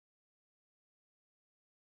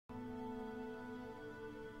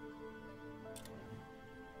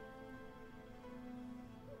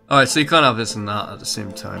Alright, so you can't have this and that at the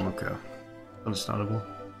same time, okay. Understandable.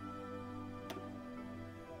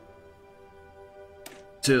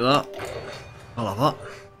 Do that. I'll have that.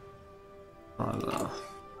 I'll have that.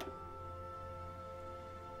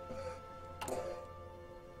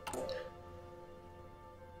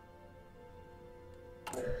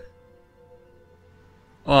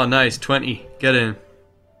 Oh, nice. 20. Get in.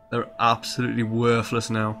 They're absolutely worthless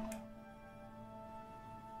now.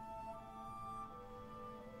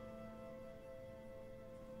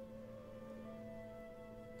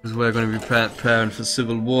 Because we're going to be preparing for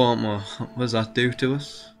civil war, aren't we? What does that do to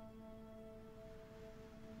us?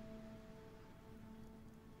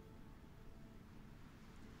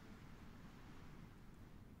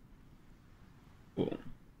 Cool.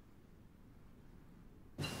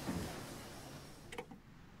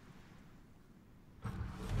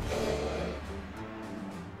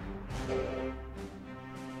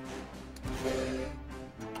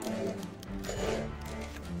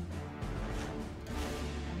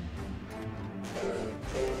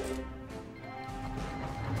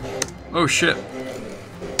 Oh shit.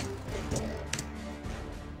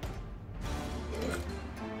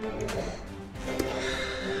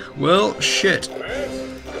 Well, shit.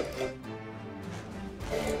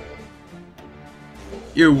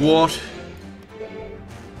 You what?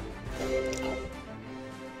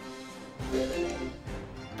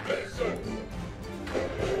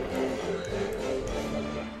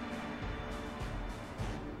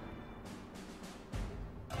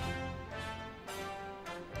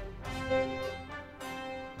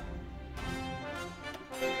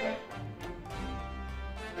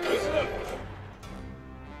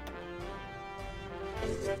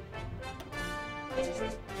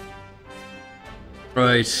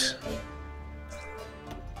 Right.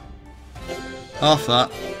 Half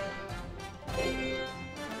that.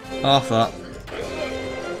 Half that.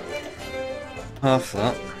 Half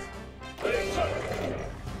that.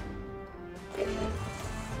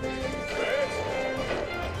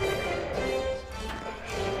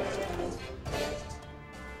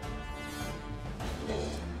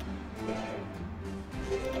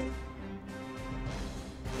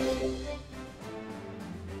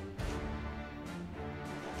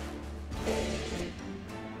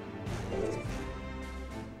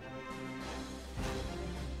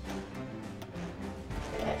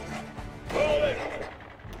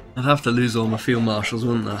 I'd have to lose all my field marshals,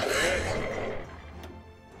 wouldn't I?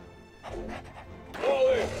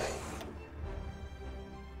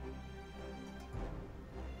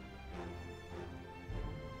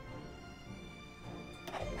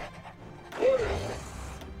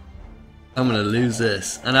 I'm gonna lose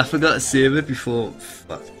this, and I forgot to save it before.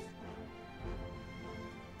 Fuck.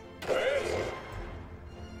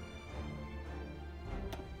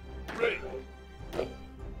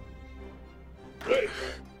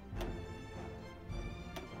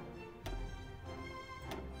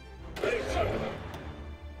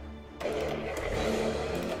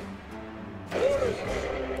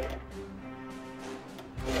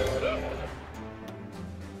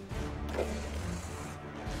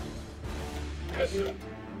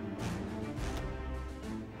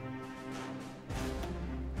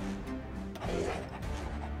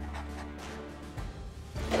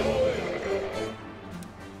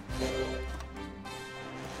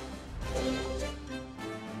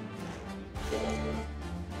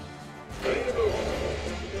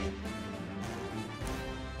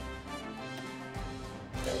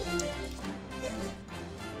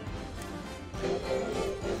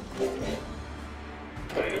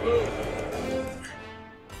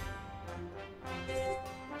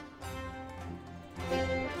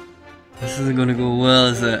 This isn't gonna go well,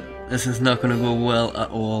 is it? This is not gonna go well at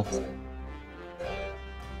all.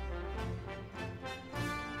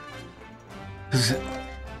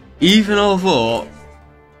 Even although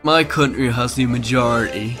my country has the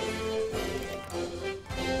majority,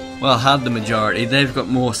 well, had the majority, they've got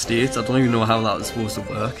more states. I don't even know how that was supposed to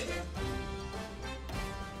work.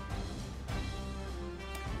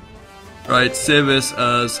 Right, save this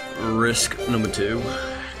as risk number 2.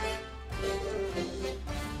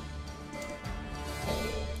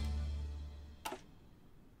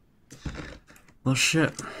 Oh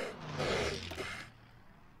shit.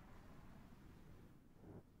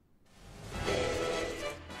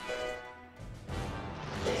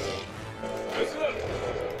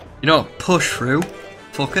 You know, push through.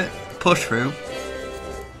 Fuck it. Push through.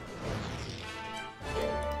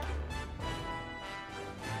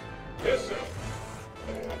 Yes, sir.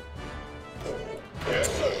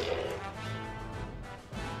 Yes, sir.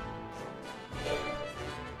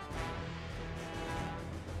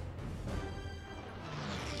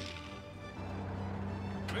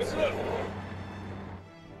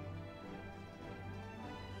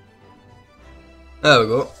 There we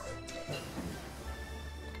go.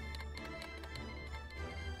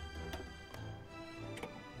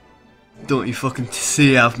 Don't you fucking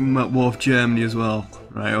see I've been at war with Germany as well.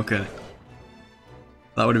 Right, okay.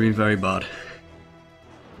 That would have been very bad.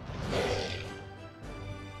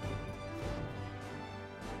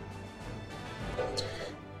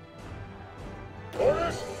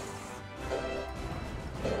 Orders.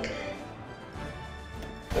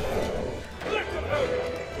 Lift them out.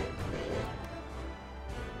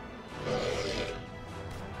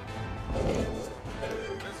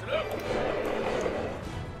 Listen up.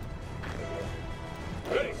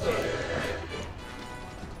 Ready, sir.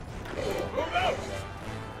 Move out.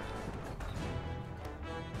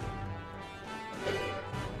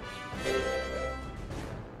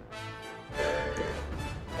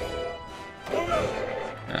 Move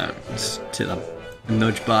out. Let's take that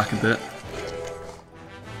nudge back a bit.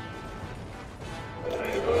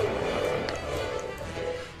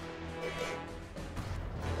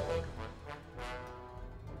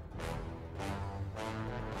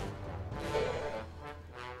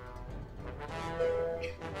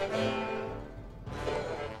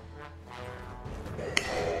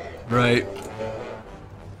 Right.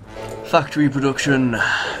 Factory production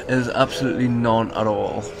is absolutely none at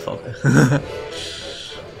all. Fuck.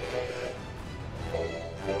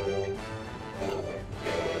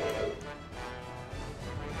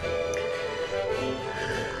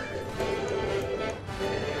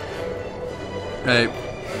 Right.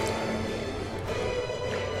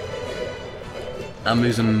 I'm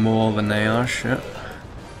losing more than they are, shit.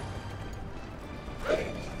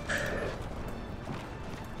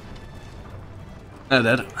 They're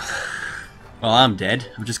dead. Well, I'm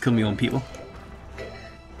dead. I've just killed my own people.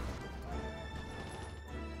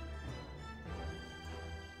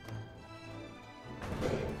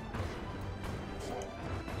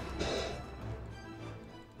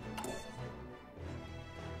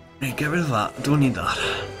 Right, get rid of that. Don't need that.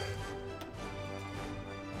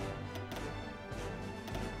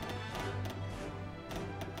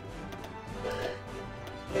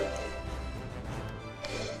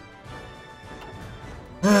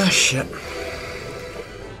 Ah, shit.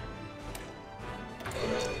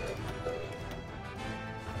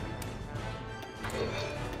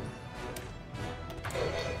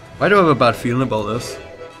 Why do I have a bad feeling about this?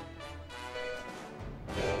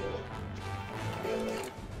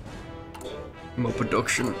 More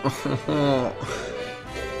production.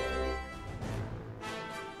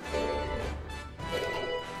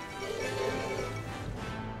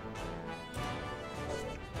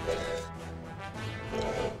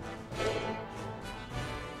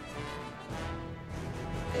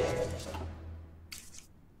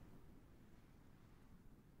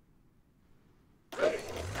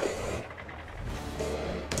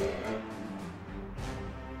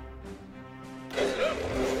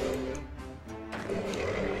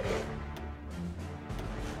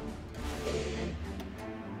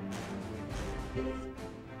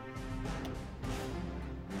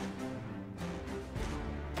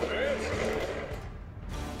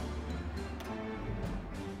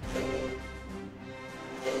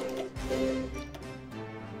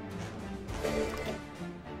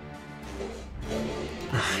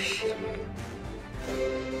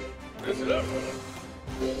 Listen up.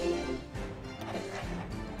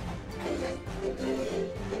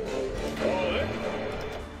 All in.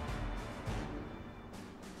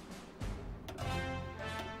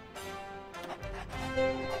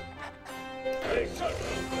 Ready, sir.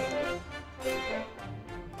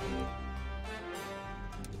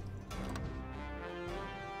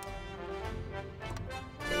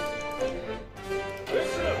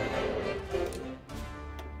 Listen up.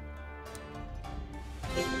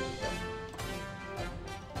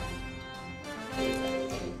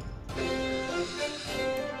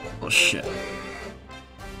 Oh shit.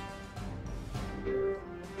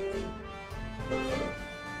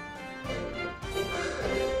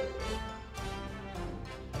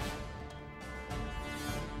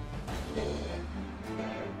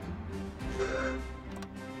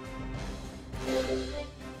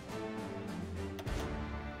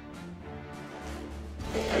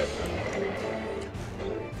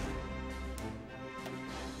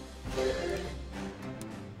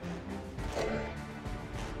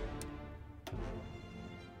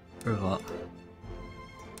 Or what?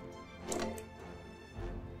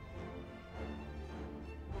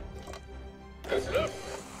 Listen up.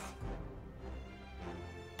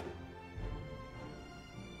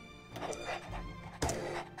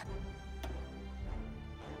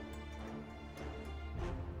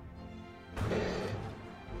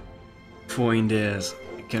 Days.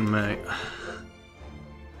 Can make.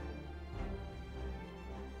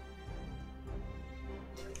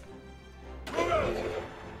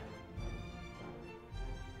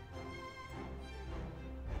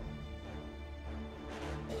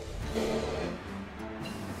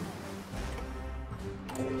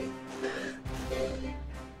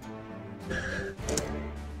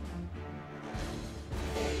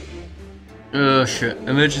 Oh shit,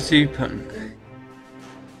 emergency button.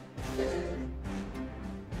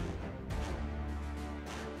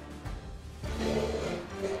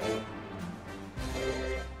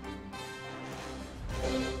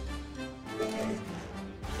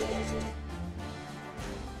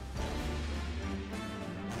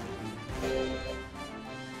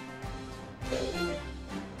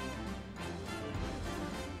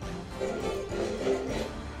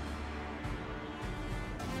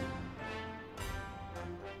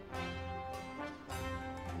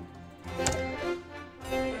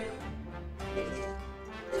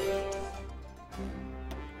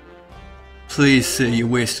 Please say you're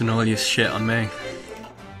wasting all your shit on me.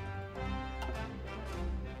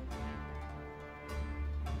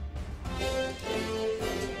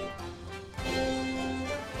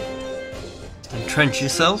 Entrench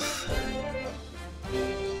yourself.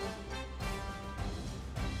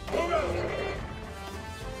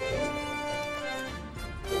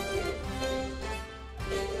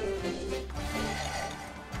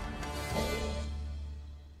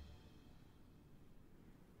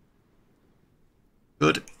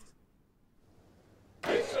 Good.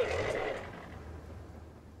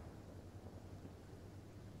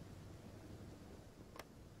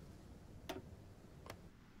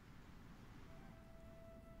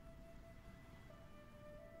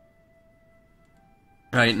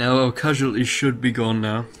 Right, now our casualties should be gone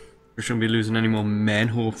now. We shouldn't be losing any more men,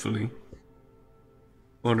 hopefully.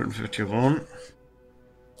 451.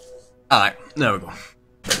 Alright, there we go.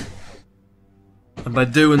 And by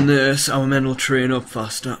doing this, our men will train up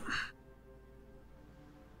faster.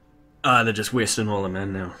 Ah, they're just wasting all the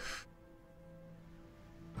men now.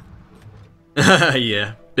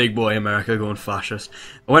 Yeah, big boy America going fascist.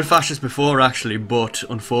 I went fascist before actually, but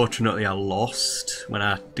unfortunately I lost when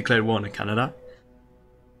I declared war on Canada.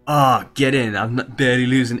 Ah, get in, I'm not barely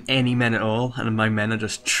losing any men at all, and my men are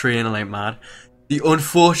just training like mad. The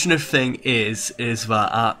unfortunate thing is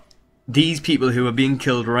that these people who are being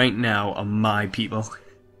killed right now are my people.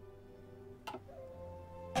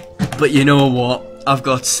 But you know what? I've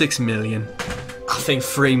got 6 million. I think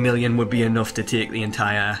 3 million would be enough to take the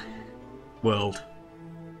entire world.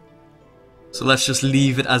 So let's just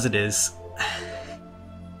leave it as it is.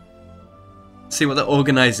 See what the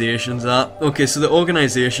organisations are. Okay, so the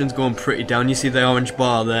organisation's going pretty down. You see the orange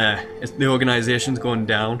bar there? The organisation's going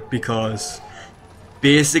down because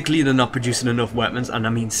basically they're not producing enough weapons. And I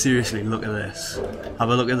mean seriously, look at this. Have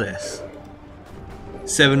a look at this.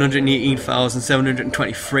 718,000,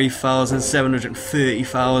 723,000,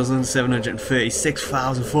 730,000,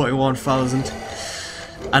 736,000, 41,000.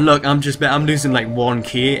 And look, I'm losing like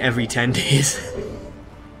 1k every 10 days.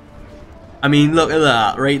 I mean, look at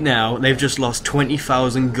that. Right now, they've just lost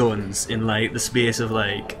 20,000 guns in like the space of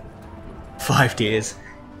like 5 days.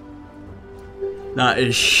 That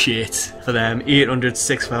is shit for them.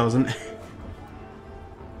 806,000.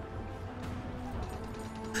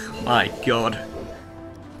 My god.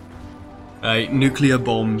 Right, nuclear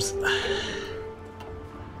bombs.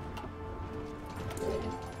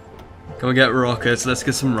 Can we get rockets? Let's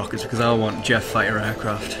get some rockets because I want jet fighter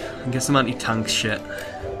aircraft. And get some anti-tank shit.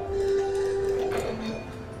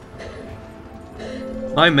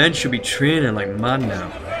 My men should be training like mad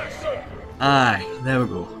now. Aye, there we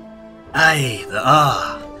go. Aye, they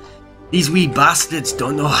are. These wee bastards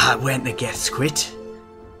don't know when to get quit.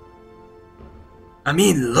 I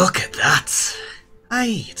mean, look at that.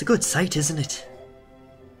 Aye, it's a good sight, isn't it?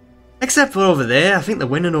 Except for over there, I think they're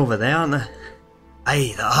winning over there, aren't they?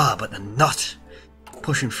 Aye, they are, but they're not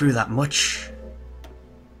pushing through that much.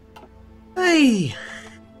 Aye.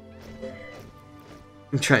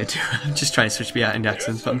 I'm just trying to switch between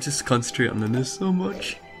accents, but I'm just concentrating on this so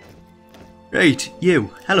much. Right,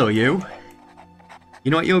 you. Hello, you.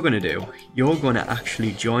 You know what you're going to do? You're going to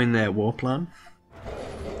actually join their war plan.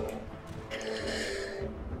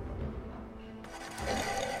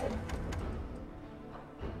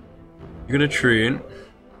 You're going to train.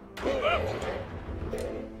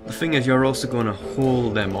 The thing is, you're also going to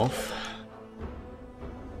hold them off.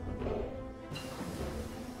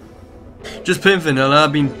 Just playing vanilla.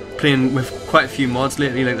 I've been playing with quite a few mods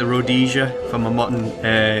lately, like the Rhodesia from a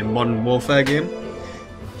modern warfare game,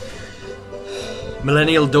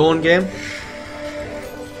 Millennial Dawn game.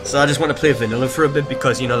 So I just want to play vanilla for a bit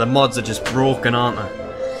because, you know, the mods are just broken, aren't they?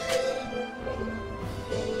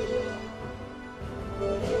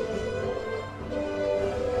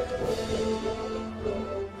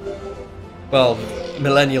 Well,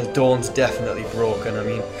 Millennial Dawn's definitely broken, I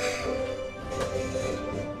mean.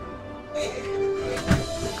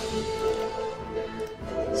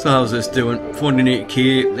 So how's this doing?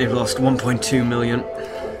 480k, they've lost 1.2 million.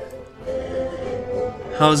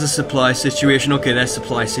 How's the supply situation? Okay, their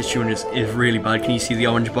supply situation is really bad. Can you see the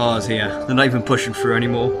orange bars here? They're not even pushing through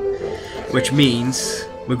anymore. Which means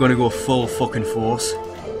we're going to go full fucking force.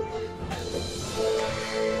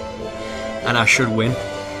 And I should win.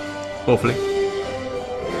 Hopefully.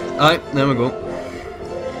 Alright, there we go.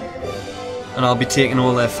 And I'll be taking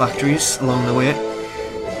all their factories along the way.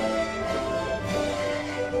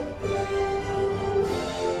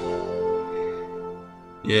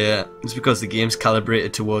 Yeah, it's because the game's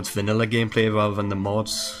calibrated towards vanilla gameplay rather than the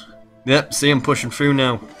mods. Yep, see, I'm pushing through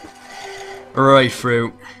now. Right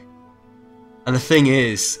through. And the thing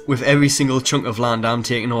is, with every single chunk of land, I'm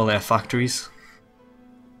taking all their factories.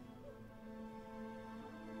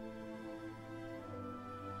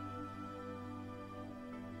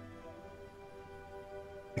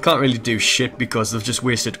 I can't really do shit because they've just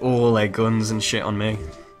wasted all their guns and shit on me.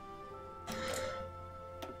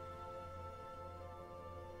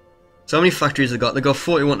 So how many factories they got? They got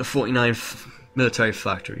 41 to 49 military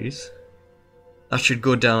factories. That should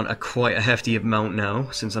go down a quite a hefty amount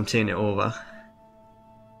now, since I'm taking it over.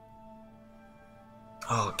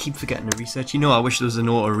 Oh, I keep forgetting to research. You know, I wish there was an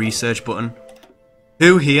auto research button.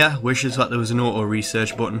 Who here wishes that there was an auto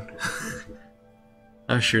research button?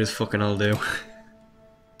 I sure as fucking all do.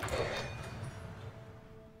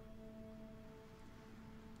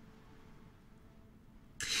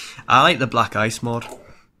 I like the black ice mod.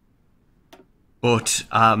 But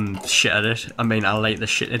shit at it. I mean, I like the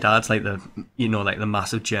shit it adds, like the, you know, like the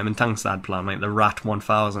massive German tanks that I'd plan, like the Rat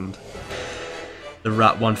 1000, the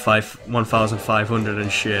Rat 1500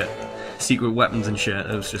 and shit, secret weapons and shit.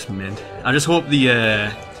 It was just mint. I just hope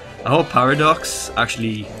I hope Paradox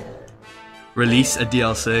actually release a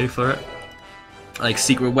DLC for it, like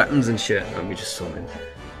secret weapons and shit. That'd be just so mint.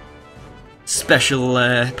 Special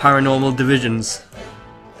paranormal divisions.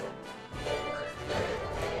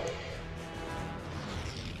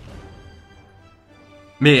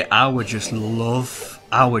 Mate, I would just love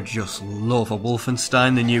a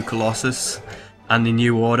Wolfenstein, the new Colossus, and the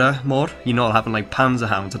New Order mod. You know, having like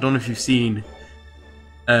Panzerhounds. I don't know if you've seen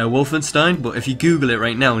Wolfenstein, but if you Google it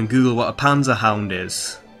right now and Google what a Panzerhound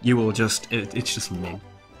is, you will just, it's just mint.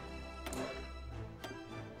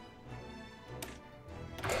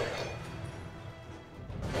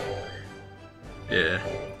 Yeah.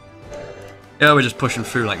 Yeah, we're just pushing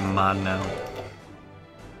through like mad now.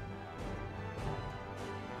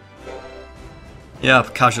 Yeah,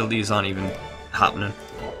 casualties aren't even happening.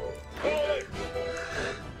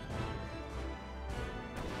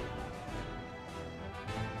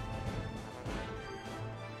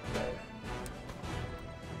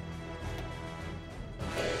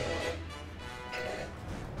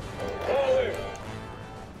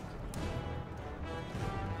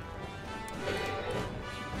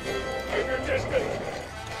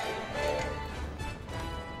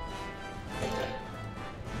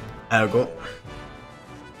 There we go.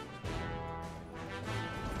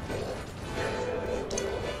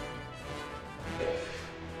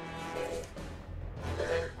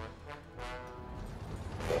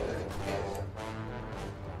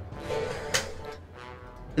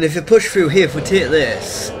 And if you push through here, if we take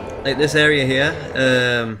this, like this area here,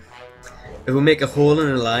 if we make a hole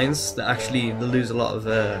in the lines, that actually they'll lose a lot of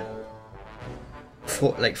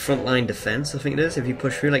like frontline defense. I think it is. If you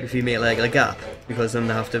push through, like if you make like a gap, because then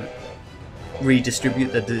they have to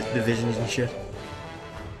redistribute the divisions and shit.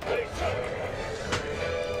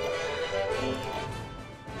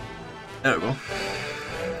 There we go.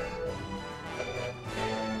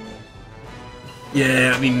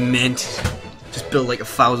 Yeah, I mean, mint. Just build like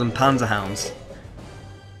 1,000 Panzerhounds.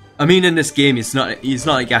 I mean, in this game, it's not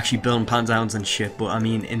like actually building Panzerhounds and shit. But I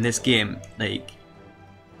mean, in this game, like,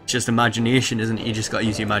 it's just imagination, isn't it? You just gotta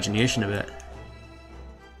use your imagination a bit.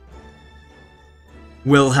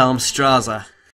 Wilhelm Strasse.